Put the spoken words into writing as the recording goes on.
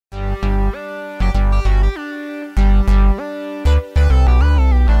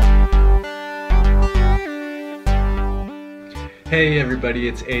Hey everybody,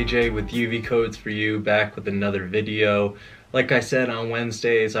 it's AJ with UV Codes for You, back with another video. Like I said, on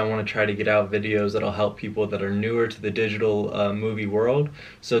Wednesdays I want to try to get out videos that'll help people that are newer to the digital movie world.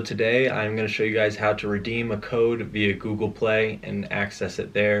 So today I'm going to show you guys how to redeem a code via Google Play and access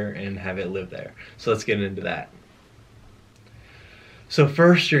it there and have it live there. So let's get into that. So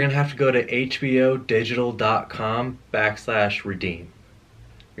first you're going to have to go to hbodigital.com/redeem.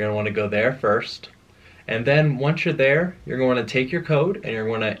 You're going to want to go there first. And then once you're there, you're going to take your code and you're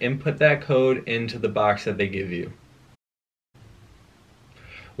going to input that code into the box that they give you.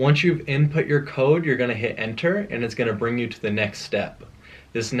 Once you've input your code, you're going to hit enter and it's going to bring you to the next step.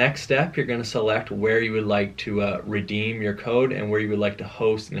 This next step, you're going to select where you would like to redeem your code and where you would like to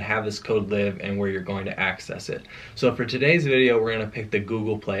host and have this code live and where you're going to access it. So for today's video, we're going to pick the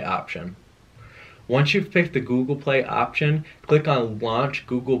Google Play option. Once you've picked the Google Play option, click on Launch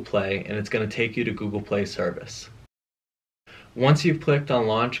Google Play and it's going to take you to Google Play service. Once you've clicked on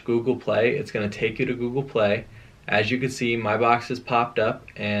Launch Google Play, it's going to take you to Google Play. As you can see, my box has popped up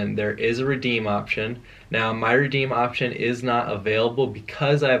and there is a redeem option. Now my redeem option is not available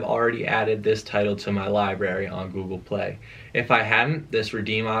because I've already added this title to my library on Google Play. If I hadn't, this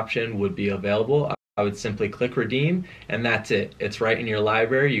redeem option would be available. I would simply click redeem and that's it. It's right in your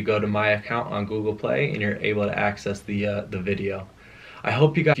library. You go to my account on Google Play and you're able to access the video. I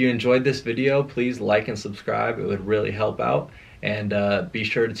hope you guys, if you enjoyed this video, please like and subscribe. It would really help out. And be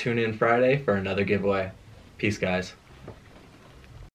sure to tune in Friday for another giveaway. Peace, guys.